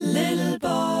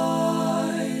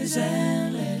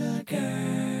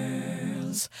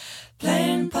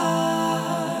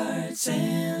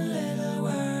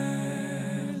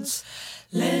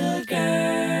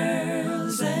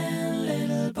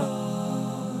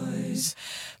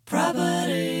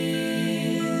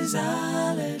Properties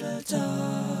are little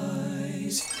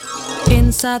toys.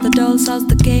 Inside the doll's house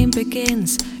the game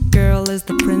begins. Girl is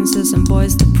the princess and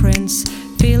boy's the prince.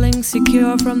 Feeling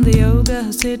secure from the ogre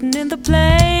who's hidden in the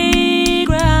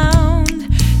playground.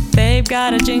 They've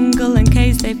got a jingle in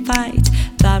case they fight.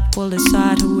 That will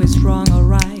decide who is wrong or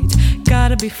right.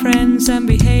 Gotta be friends and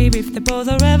behave if they both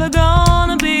are ever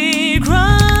gonna be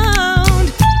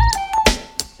crowned.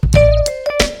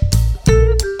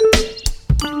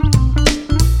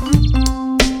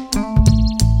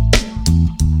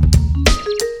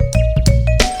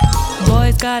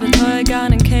 Boy's got a toy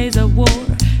gun in case of war,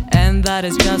 and that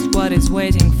is just what he's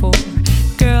waiting for.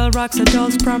 Girl rocks a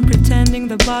doll's prom pretending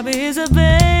the Barbie is a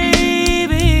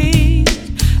baby.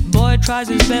 Boy tries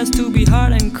his best to be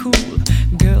hard and cool,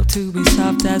 girl to be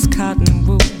soft as cotton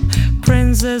wool.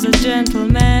 Prince is a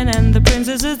gentleman and the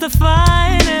princess is the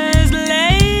finest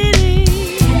lady.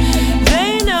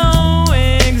 They know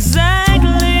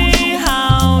exactly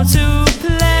how to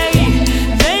play.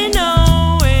 They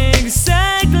know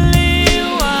exactly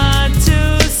what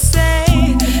to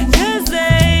say, 'cause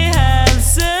they have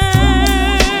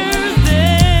served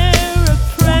their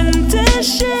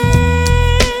apprenticeship.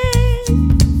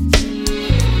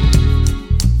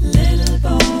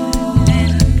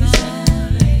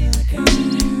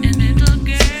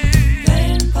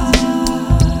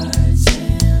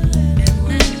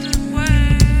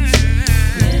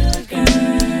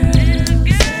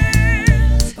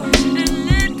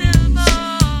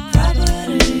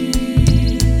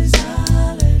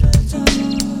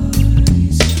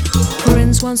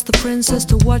 Wants the princess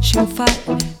to watch him fight.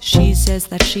 She says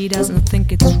that she doesn't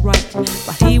think it's right,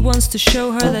 but he wants to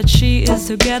show her that she is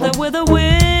together with a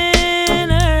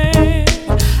winner.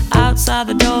 Outside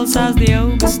the doll's house the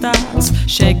ogre starts,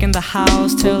 shaking the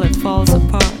house till it falls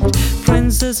apart.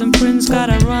 Princess and prince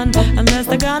gotta run unless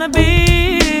they're gonna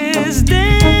be his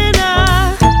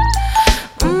dinner.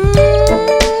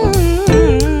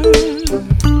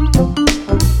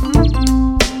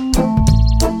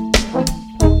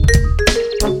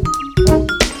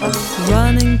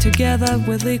 Together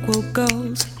with equal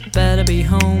goals, better be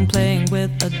home playing with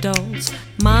adults.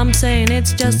 Mom saying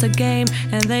it's just a game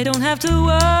and they don't have to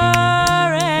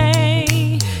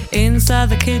worry. Inside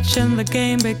the kitchen the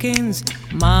game begins.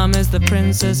 Mom is the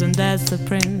princess and dad's the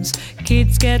prince.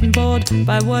 Kids getting bored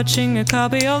by watching a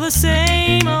copy of the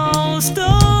same old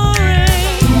story.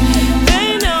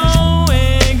 They know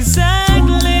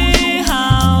exactly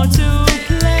how to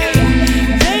play.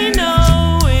 They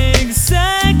know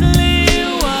exactly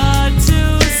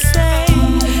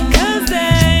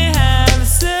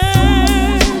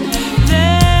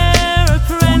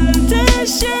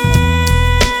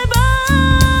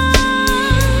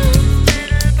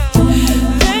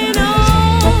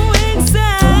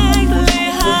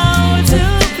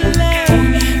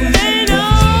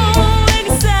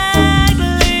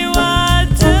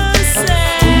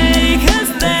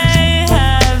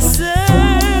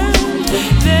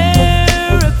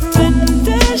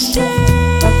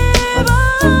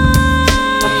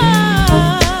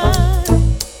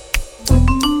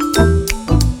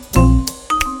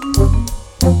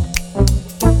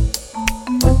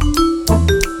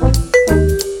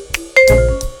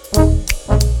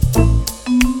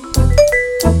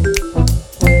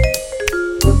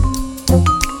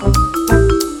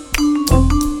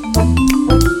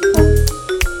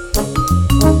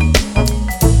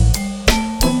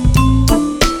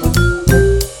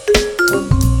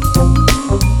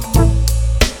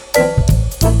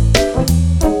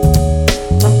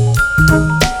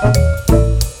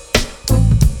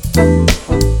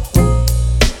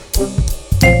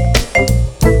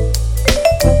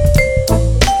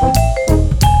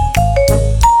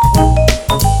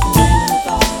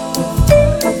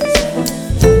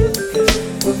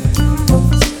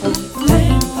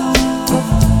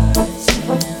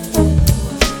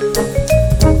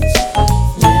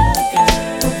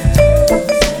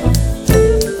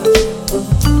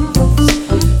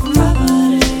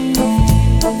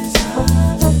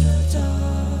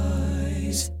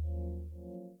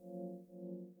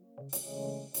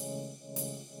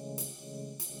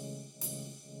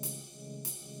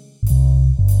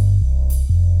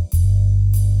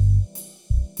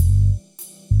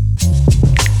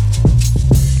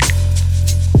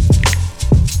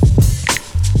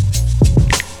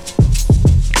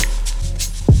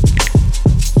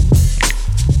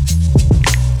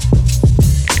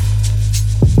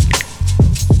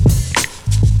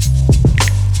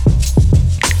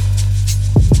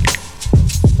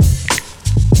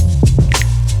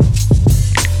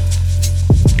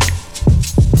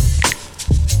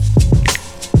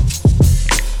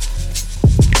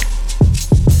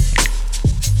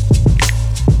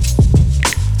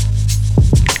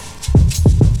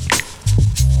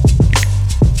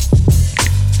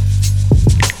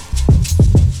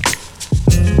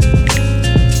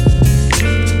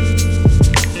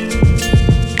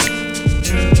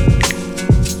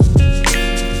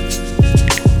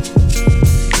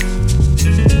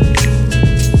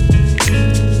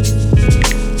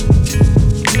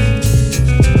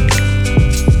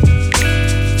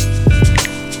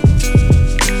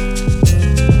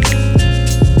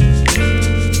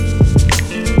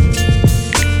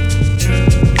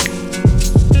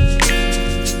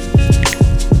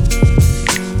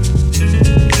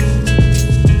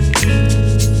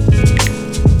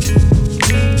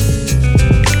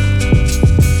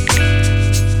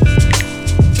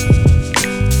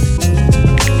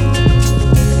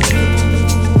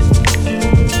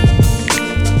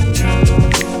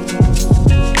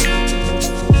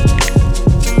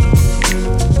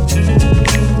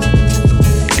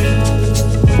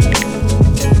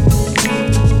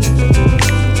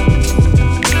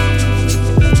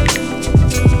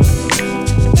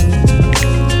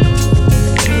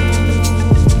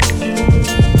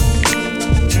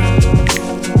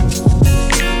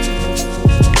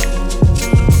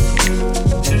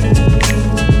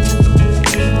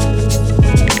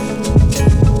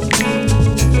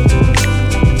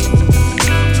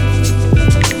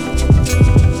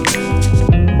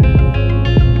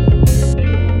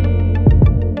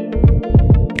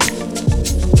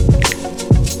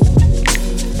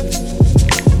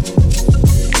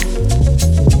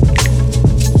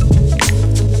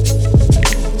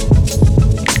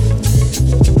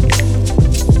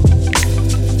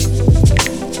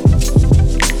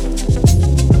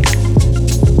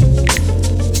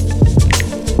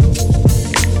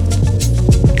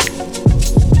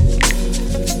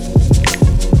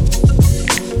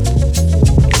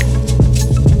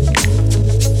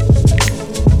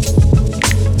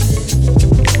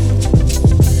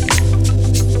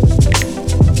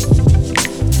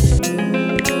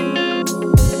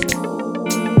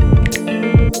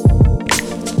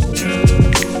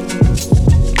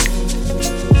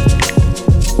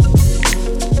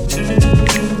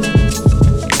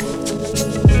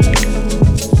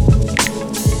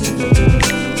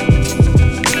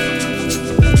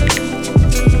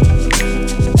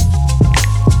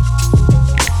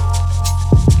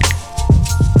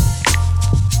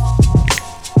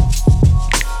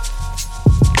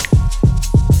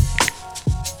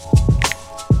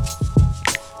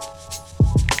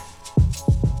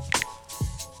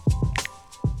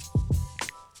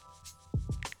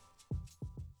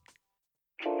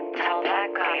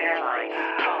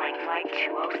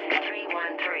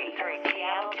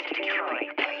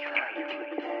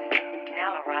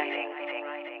Welcome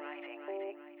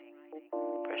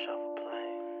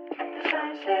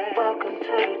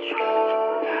to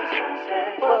Detroit.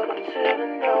 Welcome to the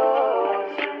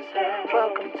north.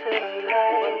 Welcome to the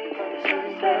lake.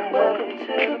 Welcome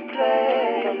to the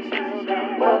place.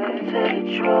 Welcome to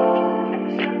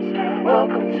Detroit.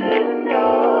 Welcome to the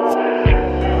north.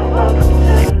 Welcome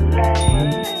to the lake.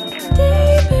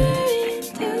 Deeper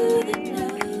into the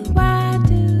blue, why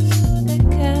do the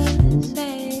colors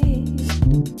fade?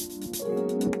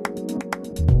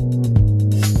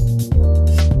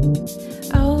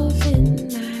 Open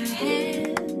my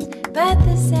hands, but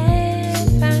the sand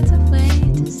finds a way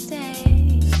to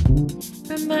stay,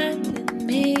 reminding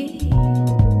me.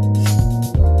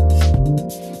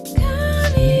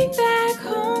 Coming back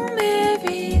home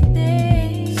every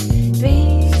day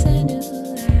breathes a new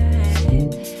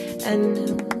life, a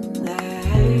new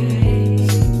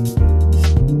life.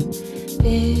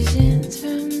 Visions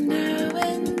from now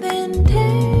and then.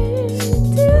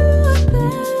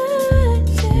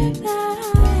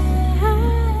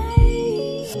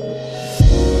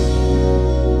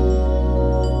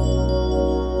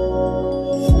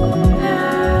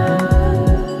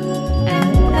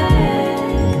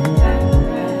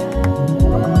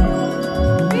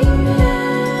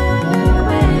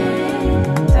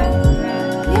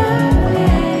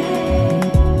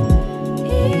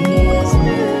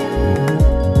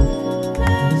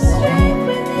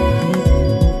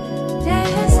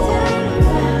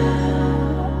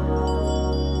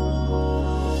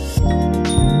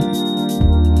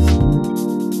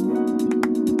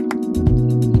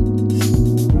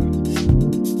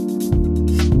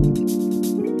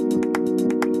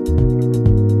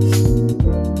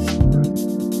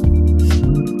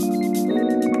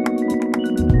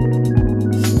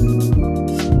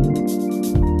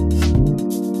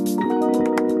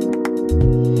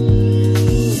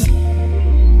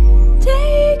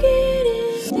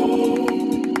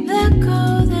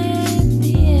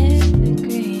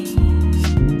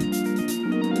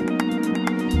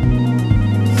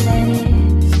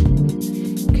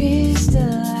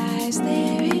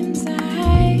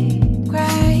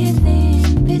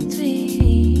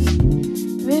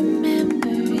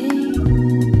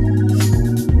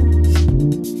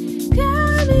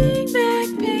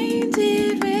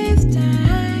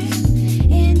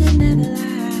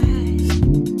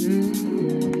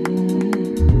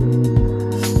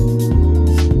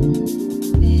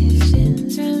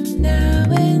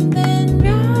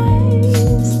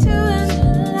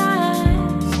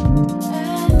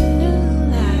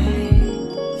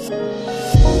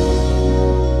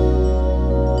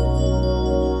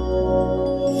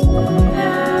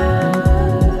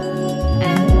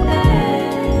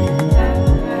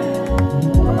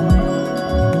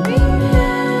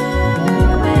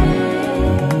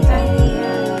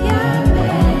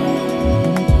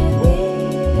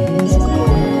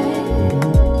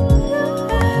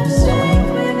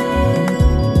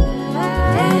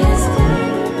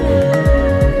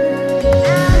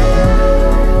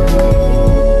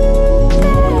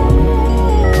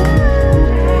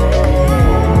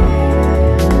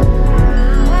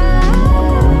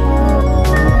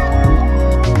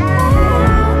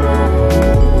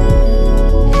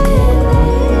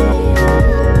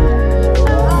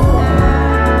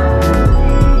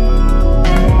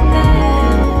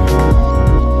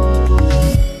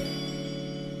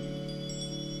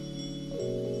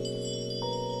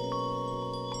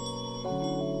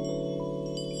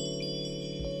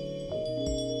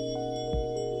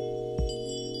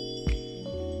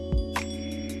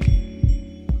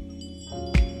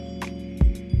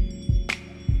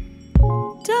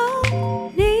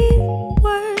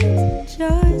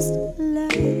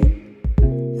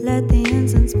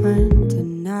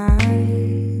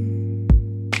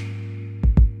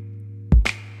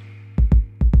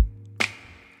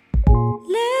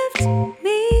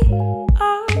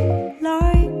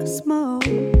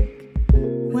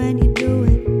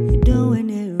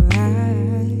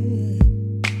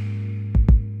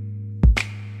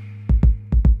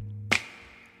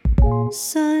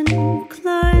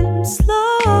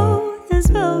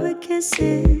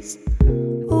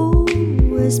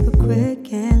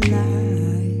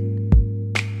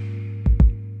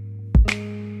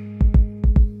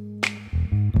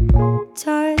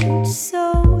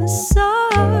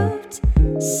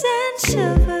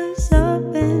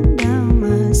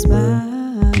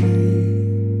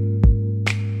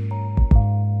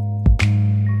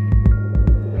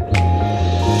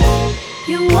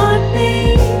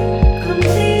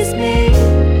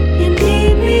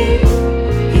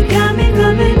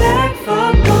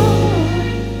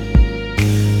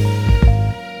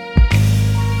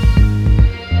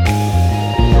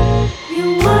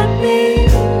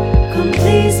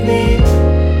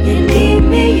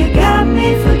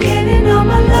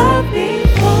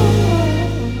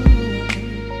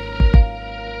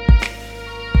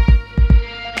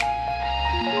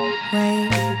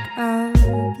 Wake up,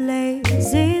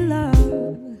 lazy love.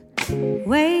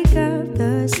 Wake up,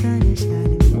 the sun is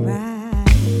shining bright.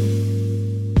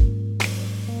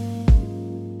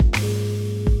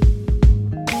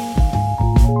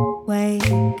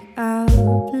 Wake up,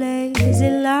 lazy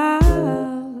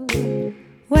love.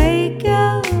 Wake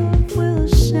up, we'll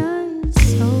shine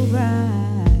so bright.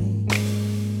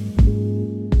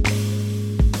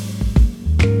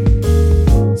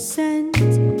 Scent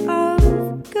of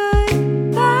goodbye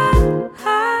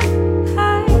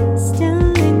still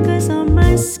lingers on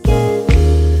my skin.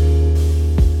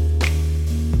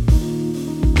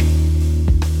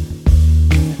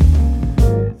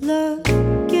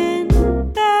 Looking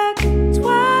back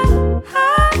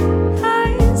twice,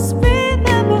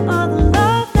 remember all the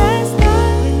love that's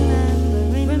done.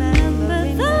 Remember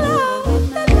the love,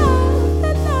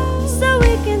 so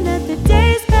we can let the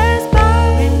days pass by.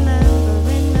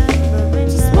 Remember,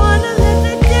 just wanna let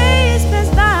the days pass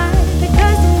by,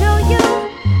 because I know you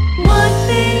want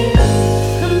me,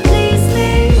 complete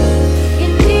me, you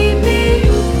need me,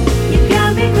 you got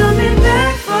me coming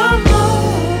back for more.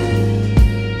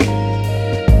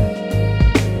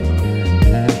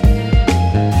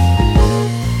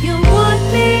 You want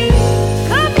me,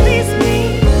 complete me,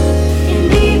 you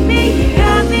need me, you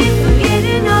got me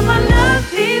forgetting all my love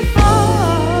before.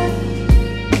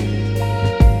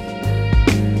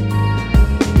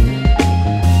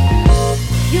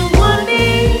 You want me,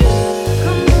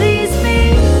 complete me,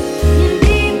 you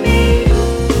need me,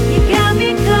 you got me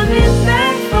coming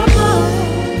back for more.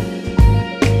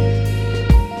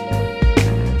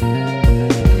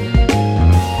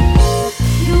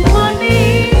 You want me,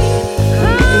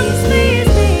 complete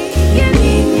me, you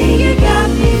need me, you got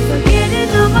me forgetting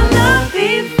all my love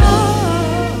before.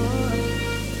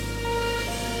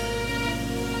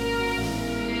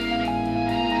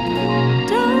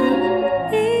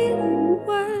 Don't need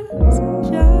words,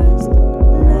 just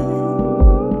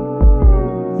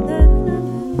let them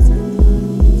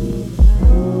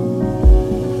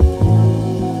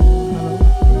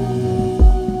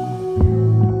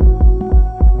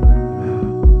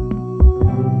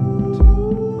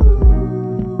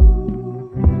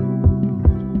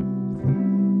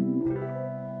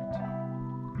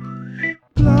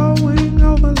Blowing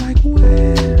over like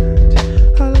wind,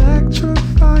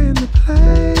 electrifying the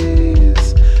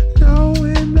place,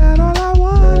 knowing that all I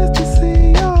want is to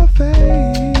see your face.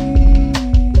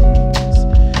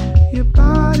 Your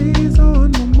body's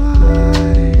on my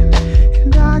mind,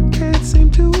 and I can't seem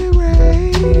to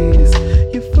erase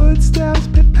your footsteps,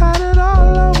 been patted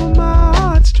all over my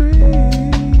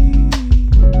heartstrings.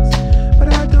 But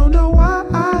I don't know why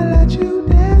I let you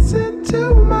dance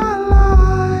into my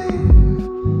life.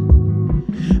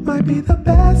 Might be the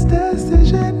best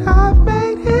decision I've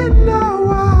made in a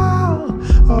while.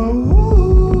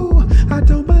 Oh, I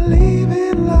don't believe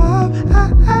in love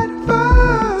at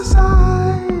first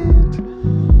sight,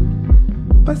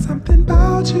 but something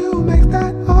about you makes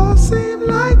that all seem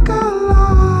like a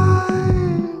lie.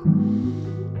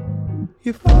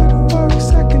 Your footwork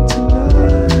second to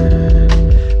none,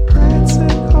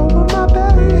 prancing over my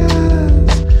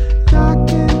barriers,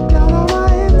 knocking down all my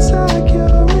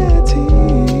insecurities.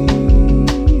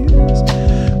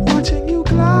 Watching you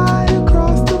glide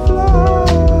across the floor,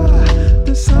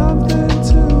 there's something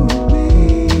to me.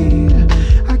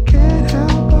 I can't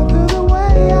help but feel the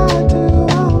way I do.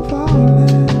 I'm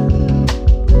falling,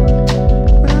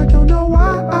 but I don't know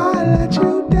why I let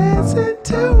you dance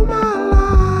into my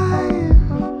life.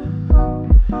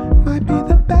 Might be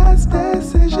the best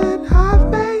decision I've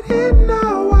made in a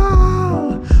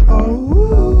while.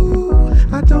 Oh,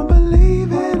 I don't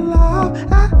believe in love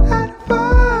at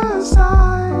first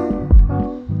sight,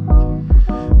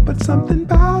 but something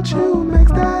about you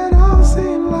makes that all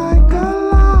seem like a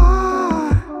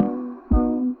lie.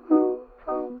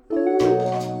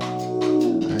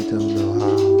 I don't know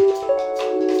how,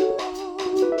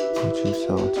 but you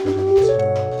sauntered into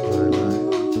my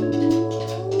life and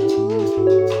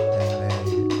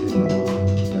made it all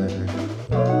better.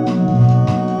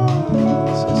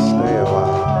 So stay a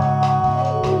while.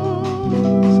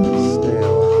 So stay a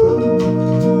while.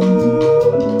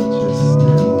 Just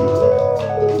stay a while.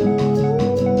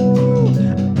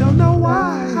 Don't know why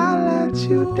I let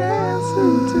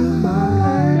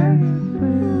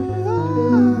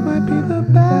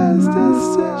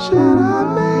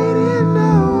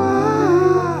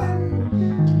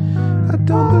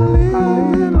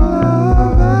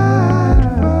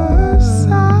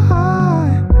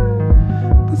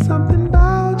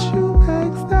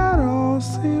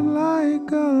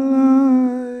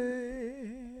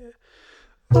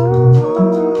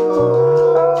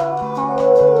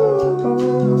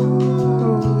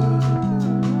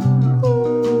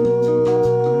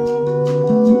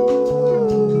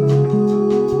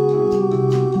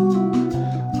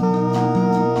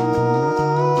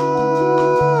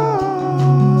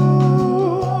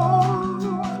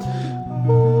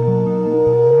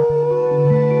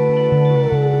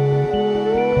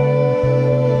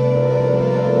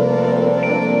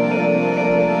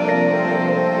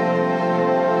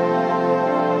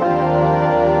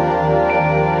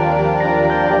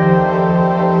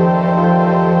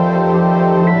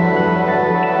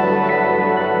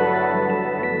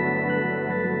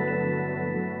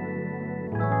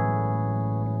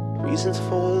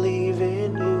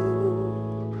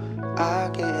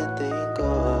I can't think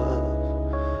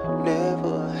of,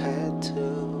 never had to.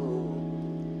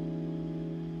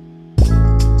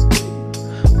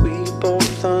 We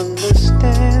both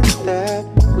understand that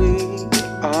we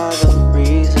are the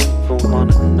reason for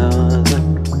one another.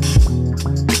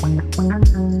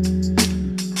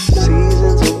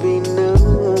 Seasons will be new,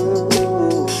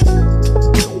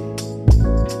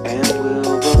 and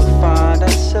we'll both find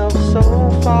ourselves so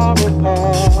far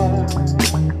apart.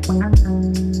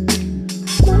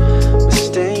 But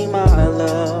stay my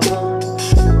lover,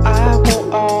 I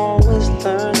will always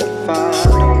learn to find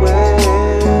a way.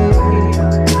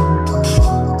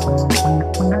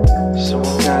 So I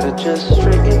gotta just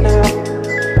straighten out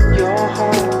your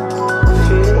heart.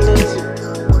 Feelings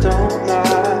don't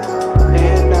lie,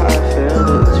 and I feel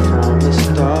this from the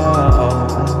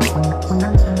start.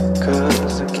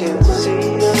 'Cause I can see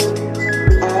us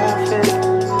off in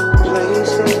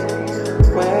places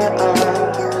where I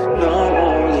know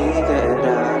only that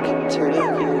I can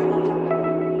take you.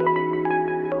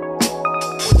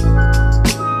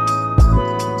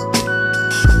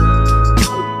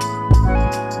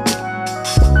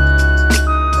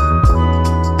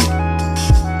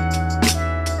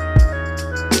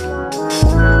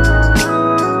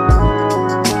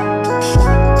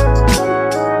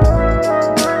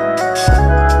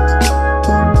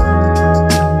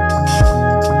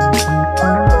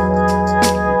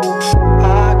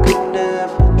 I could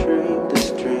never dream this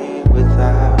dream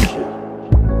without you.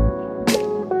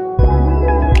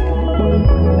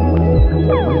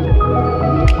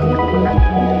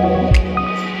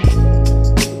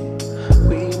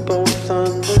 We both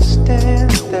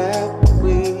understand that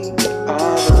we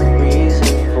are the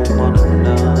reason for one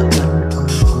another.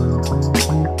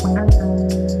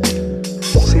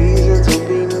 Seasons will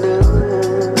be new,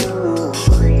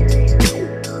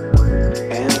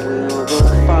 and we'll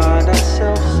both find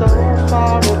ourselves so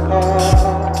far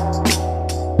apart.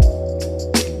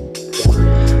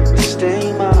 But stay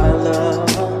my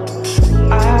lover,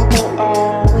 I will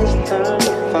always learn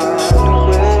to find a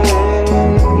way.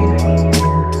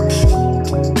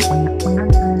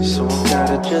 So I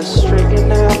gotta just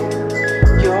straighten out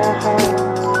your heart.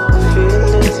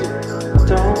 Feelings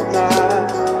don't lie,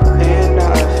 and I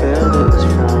feel this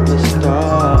from the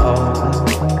start.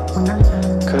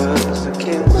 'Cause I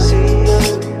can see us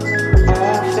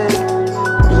off in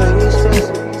places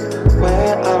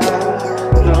where I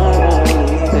know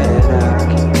only that I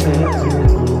can take you.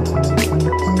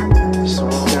 So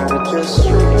I gotta just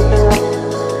straighten out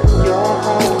your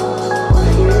heart.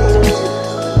 Feelings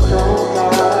don't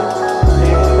lie,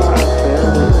 and I feel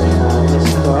this from the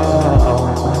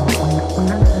start.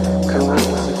 'Cause I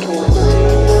can see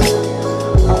us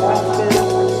off in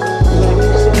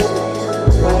places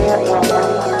where I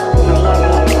know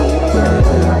only that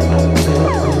I can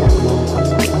take you.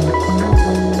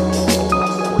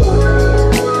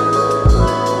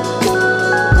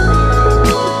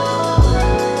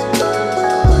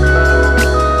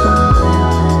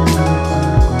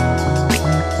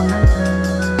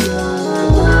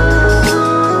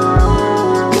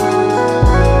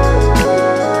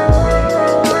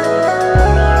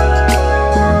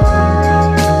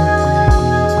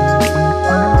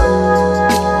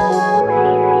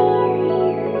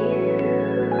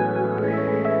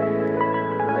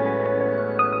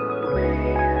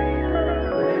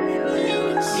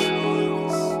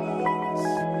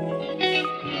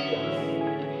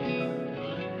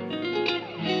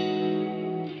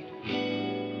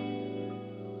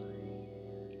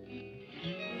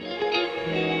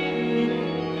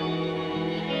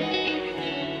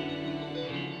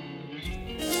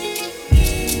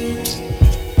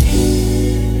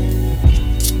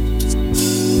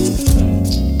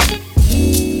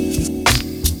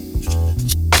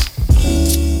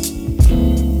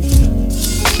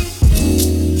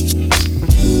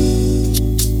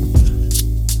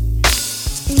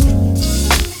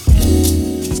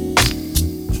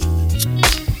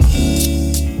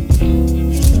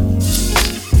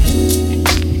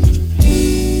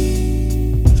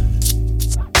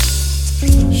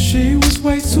 She was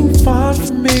way too fine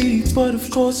for me, but of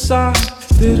course I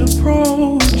did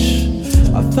approach.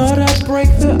 I thought I'd break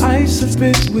the ice a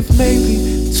bit with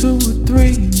maybe 2 or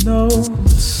 3 notes.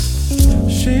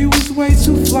 She was way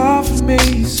too fly for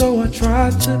me, so I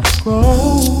tried to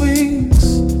grow wings.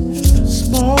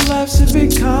 Small laughs and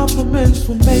big compliments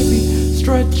will maybe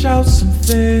stretch out some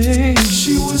things.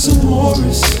 She was a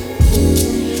Morris.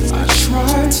 I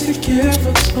tried to give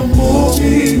her a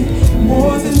movie,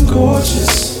 more than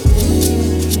gorgeous,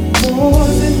 more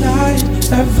than I'd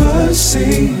ever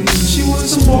seen. She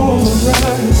was a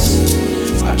Morris.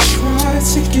 I tried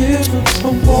tried to give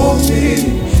her more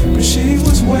me, but she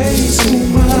was way too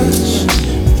much,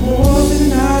 more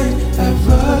than I'd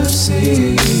ever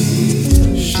seen.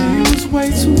 She was way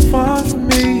too fine for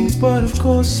me, but of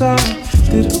course I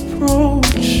did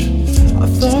approach. I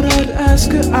thought I'd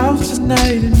ask her out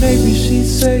tonight and maybe she'd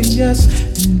say yes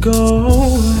and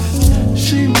go.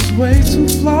 She was way too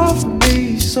fly for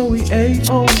me, so we ate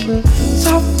on the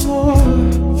top floor.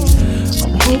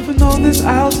 I'm hoping on this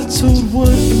altitude would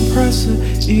impress her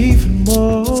even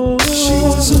more. She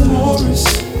was a Morris.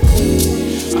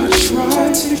 I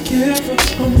tried to give her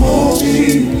a more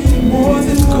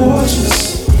than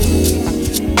gorgeous,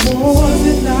 more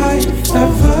than I'd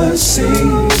ever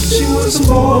seen. She was a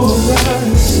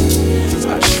Morris.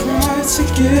 I tried to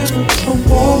give her a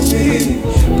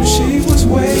but she was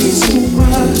way too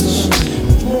much,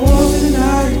 more than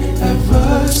I'd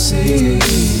ever seen.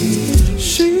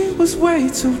 She was way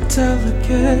too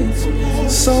delicate,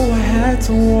 so I had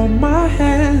to warm my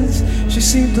hands. She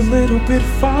seemed a little bit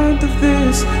fond of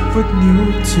this, but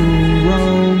new to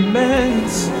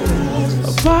romance.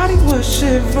 Her body was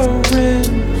shivering,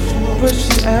 but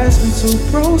she asked me to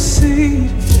proceed.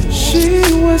 She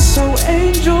was so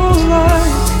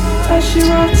angel-like as she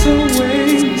rocked her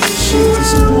waist. She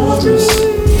was a Morris.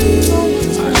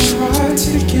 I tried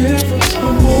to give her a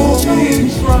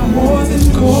more than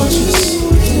gorgeous,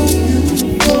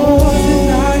 more than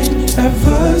I'd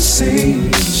ever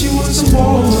seen. She was a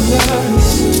Morris.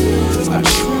 I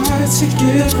tried to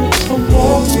give her a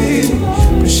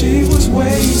but she was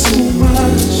way too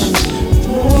much,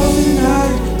 more than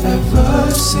I'd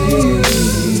ever seen.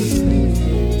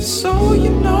 So you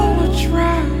know I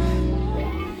tried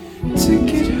to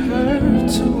get her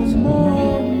to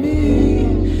more me,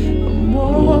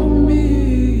 more me,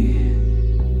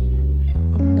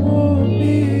 more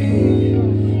me,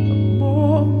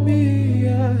 more me,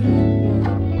 yeah.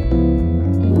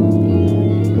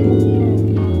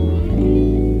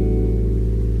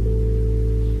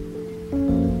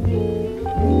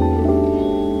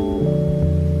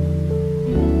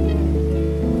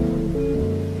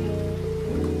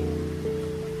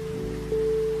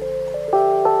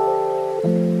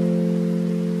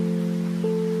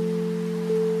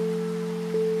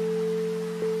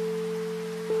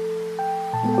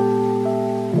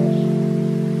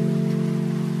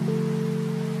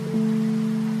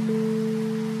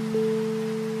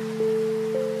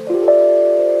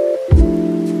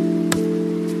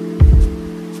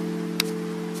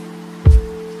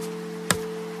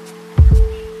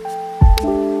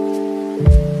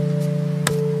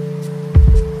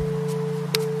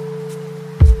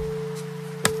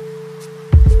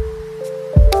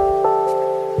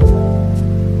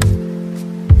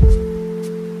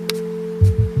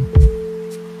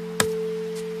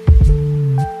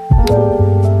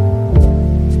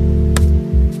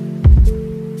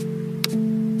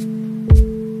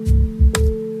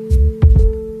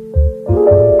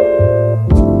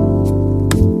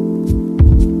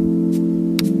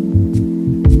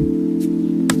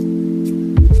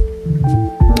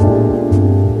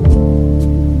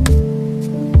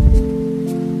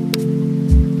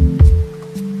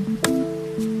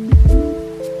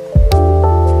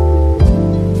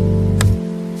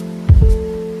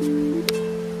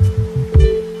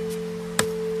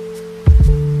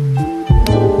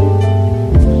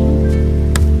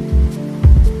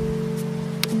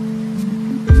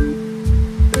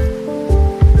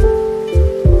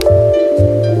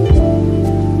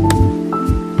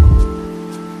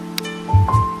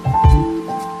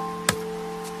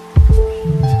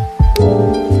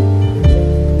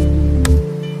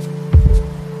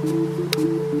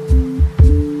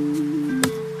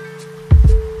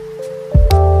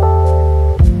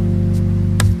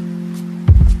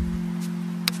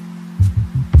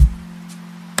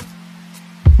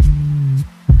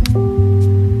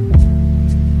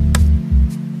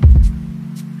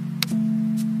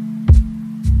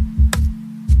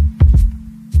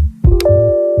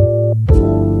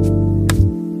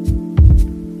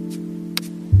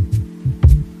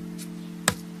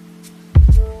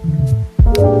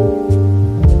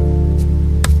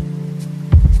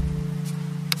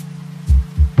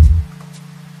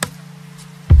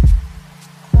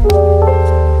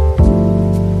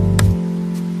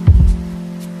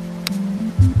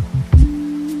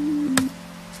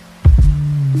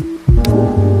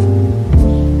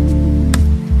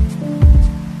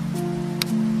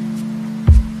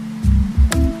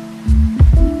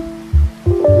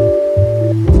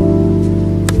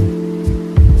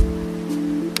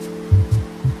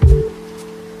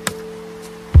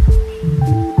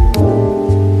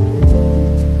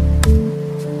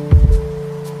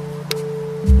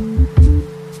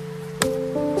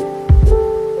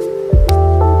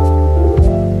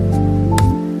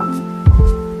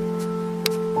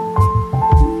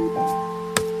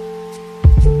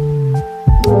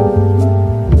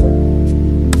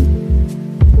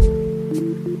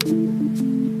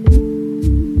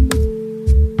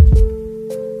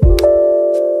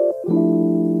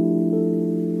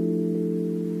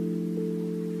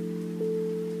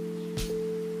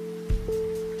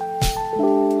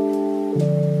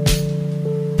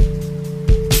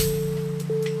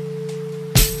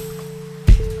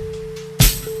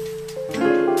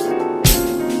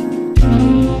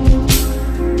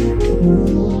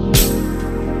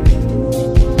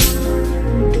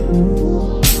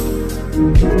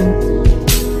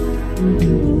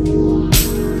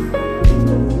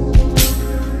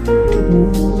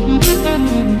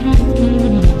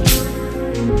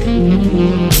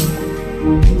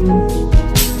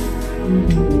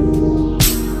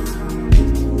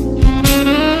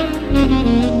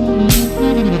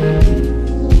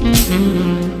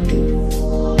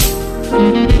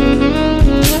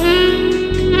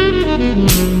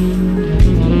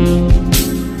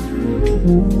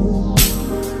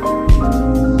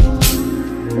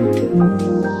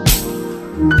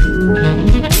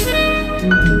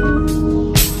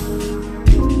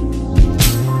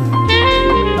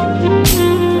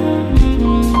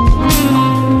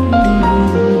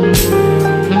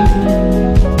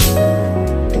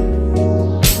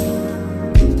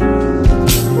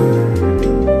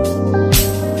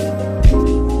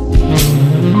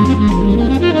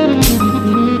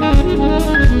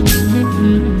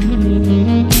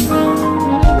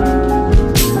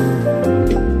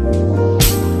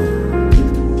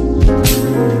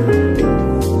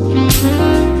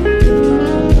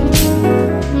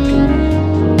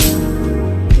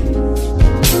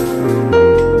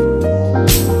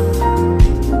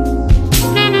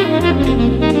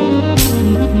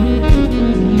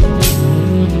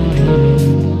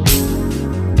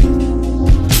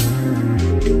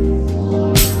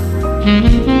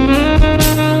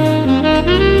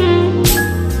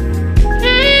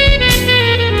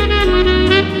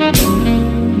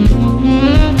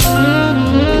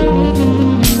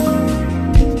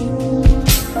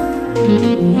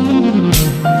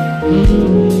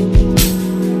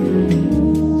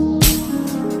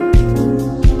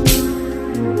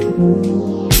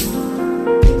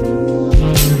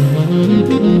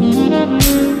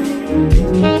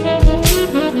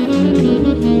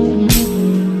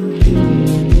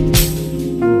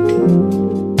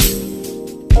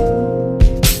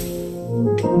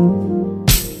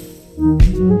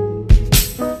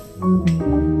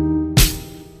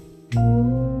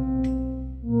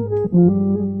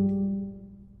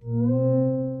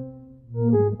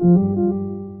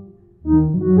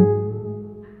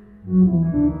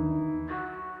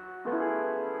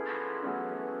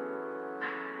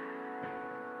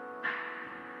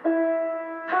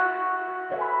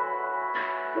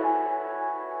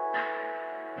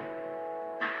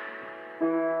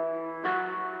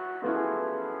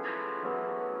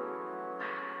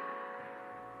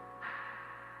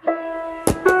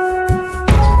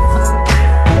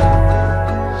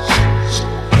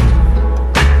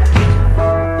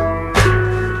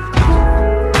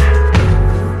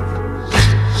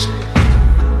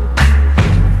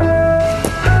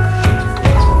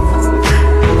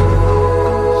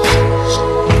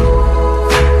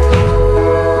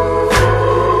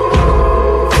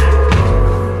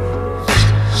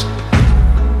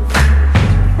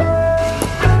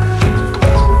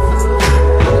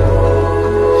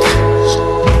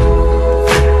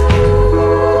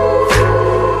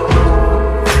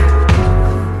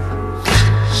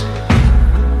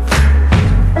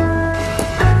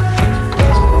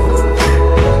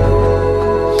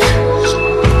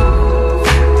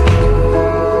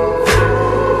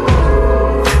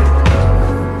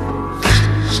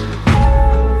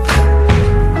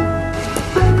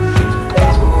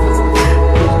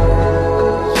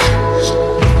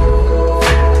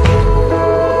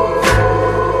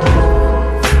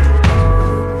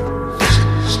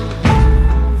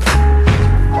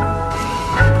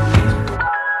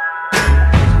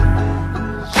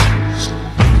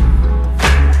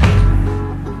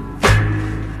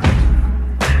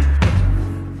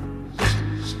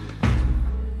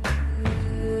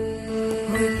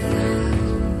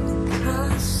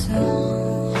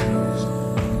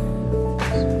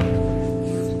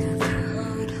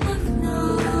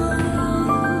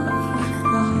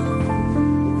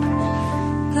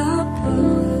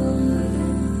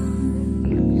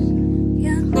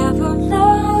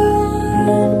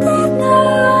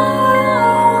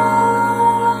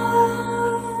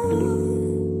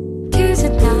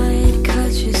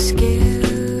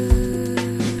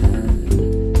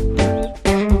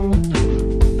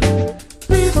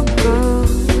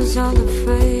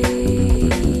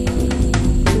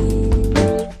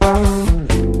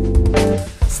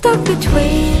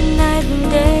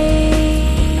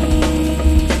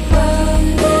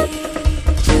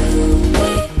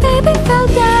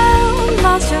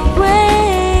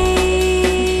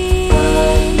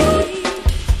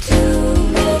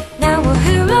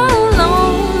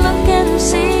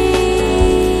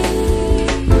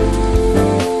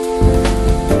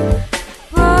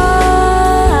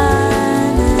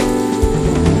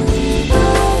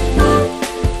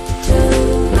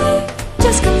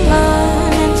 Just come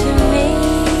on into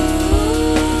me.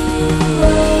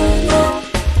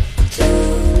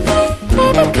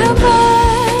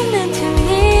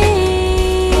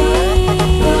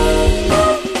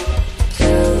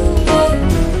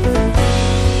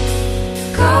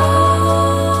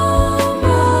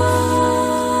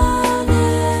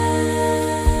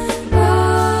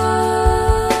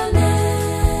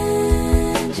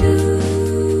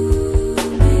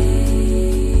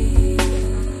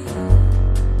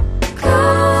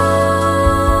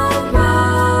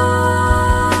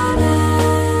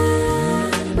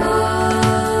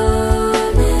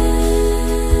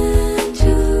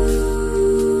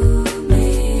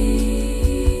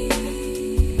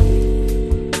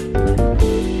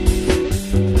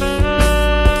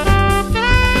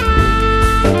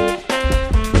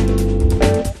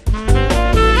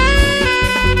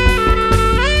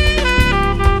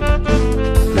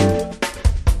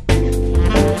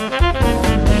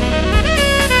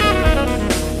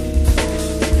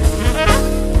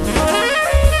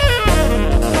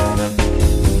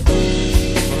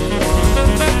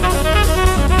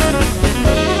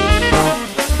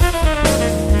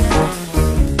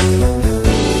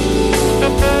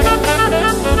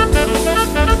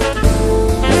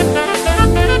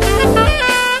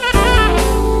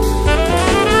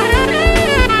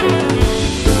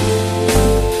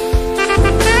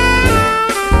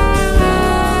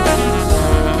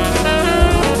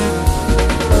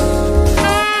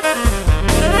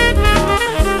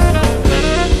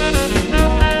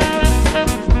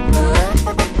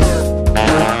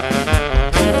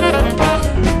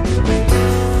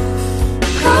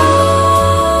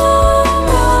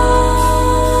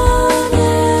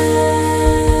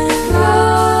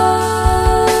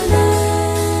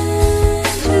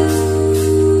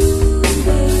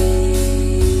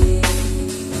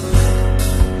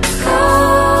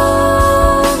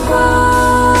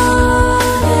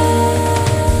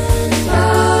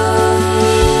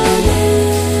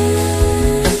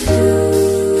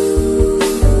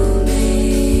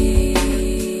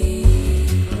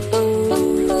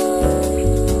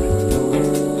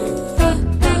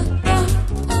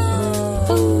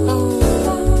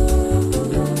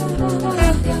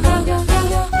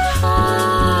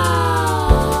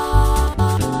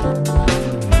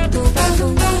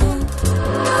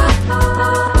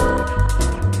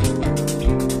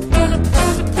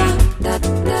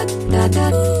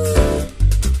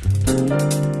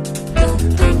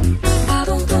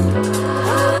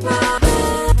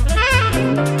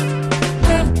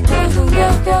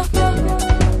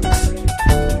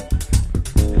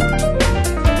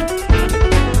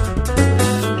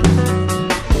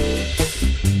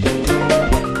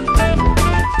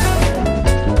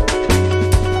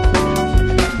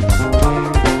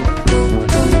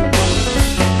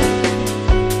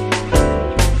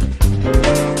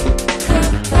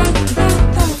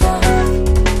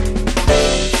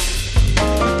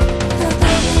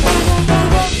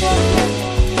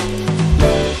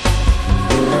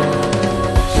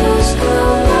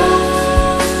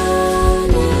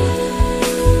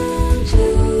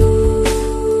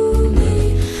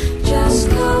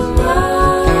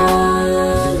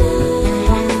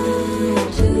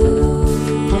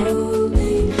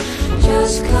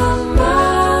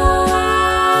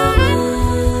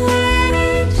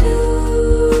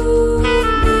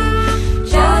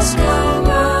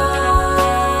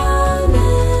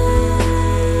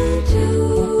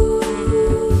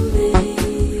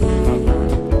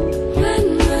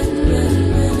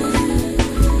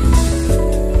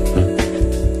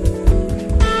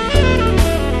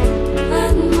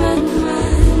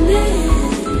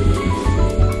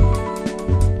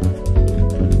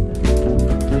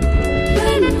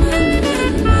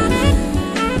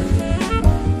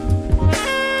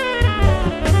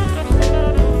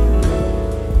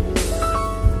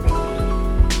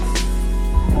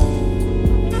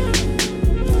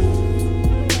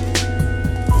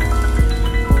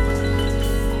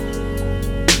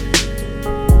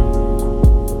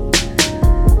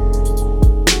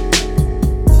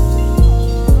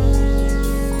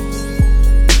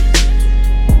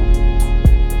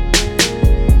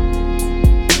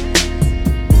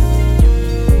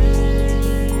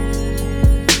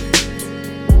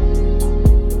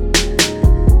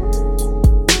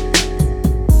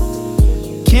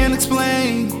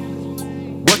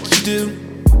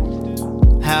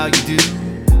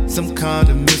 kind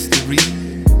of mystery.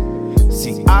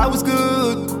 See, I was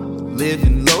good,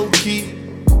 living low key.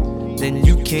 Then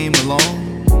you came along,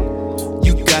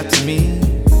 you got to me.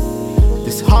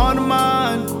 This heart of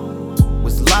mine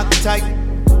was locked tight,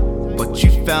 but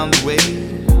you found a way.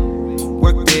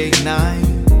 Work day and night.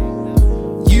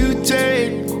 You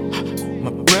take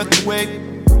my breath away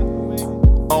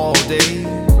all day,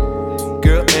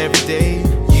 girl, every day.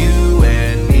 You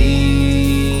and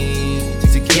me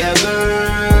together.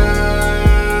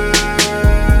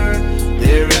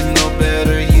 There is no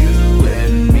better, you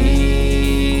and me.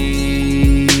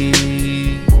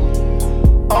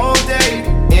 All day,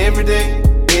 every day,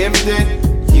 every day.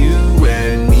 You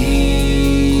and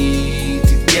me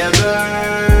together.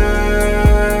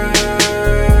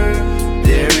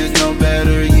 There is no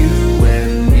better, you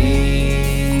and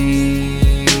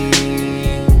me.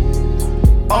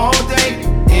 All day,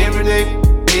 every day,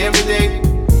 every day.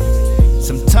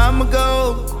 Some time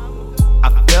ago, I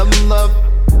fell in love,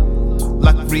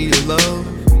 like real love,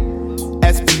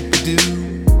 as people do.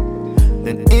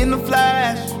 Then in a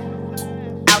flash,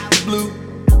 out the blue,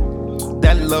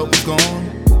 that love was gone,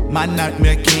 my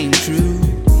nightmare came true.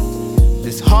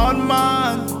 This heart of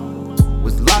mine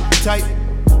was locked tight,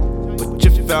 but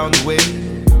you found a way.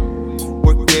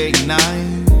 Work day and night.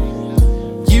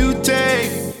 You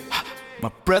take my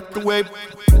breath away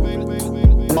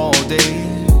all day,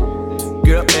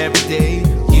 girl, every day.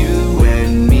 You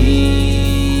and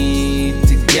me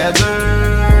together.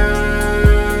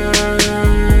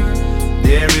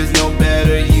 There is no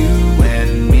better, you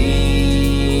and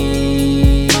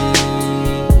me.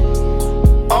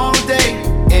 All day,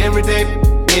 every day,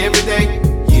 every day.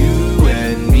 You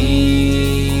and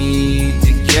me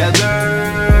together.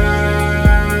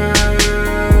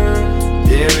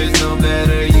 There is no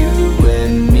better, you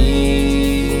and me.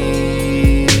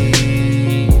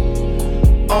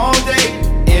 All day,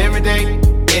 every day,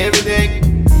 every day.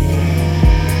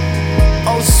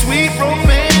 Oh, sweet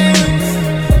romance,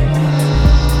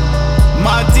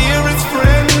 my dearest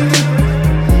friend.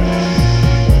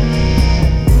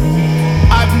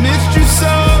 I've missed you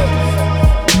so.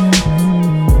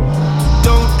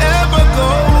 Don't ever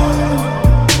go.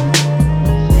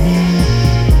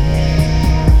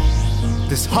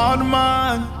 This heart of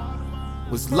mine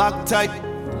was locked tight,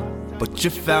 but you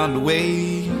found a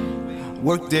way.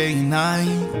 Work day and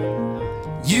night.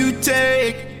 You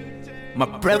take my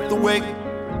breath away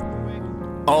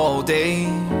all day,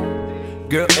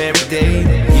 girl, every day.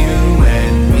 You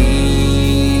and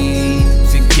me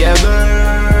together.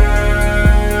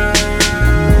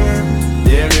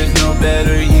 There is no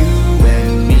better, you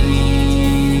and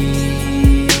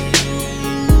me.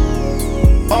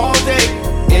 All day,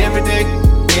 every day,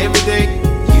 every day.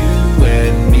 You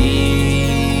and me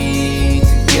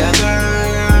together.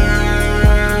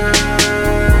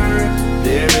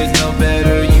 There is no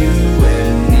better, you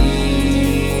and me.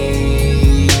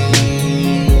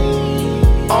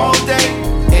 All day,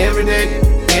 every day,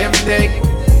 every day.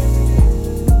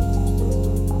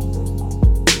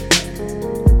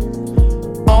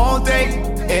 All day,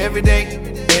 every day,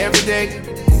 every day.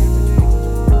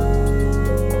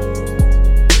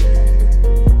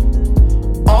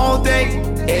 All day,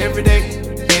 every day,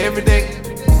 every day.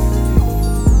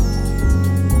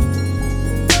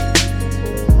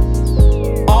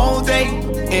 All day,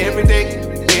 every day,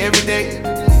 every day.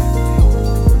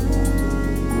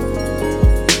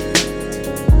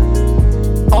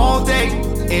 All day,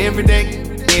 every day,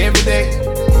 every day.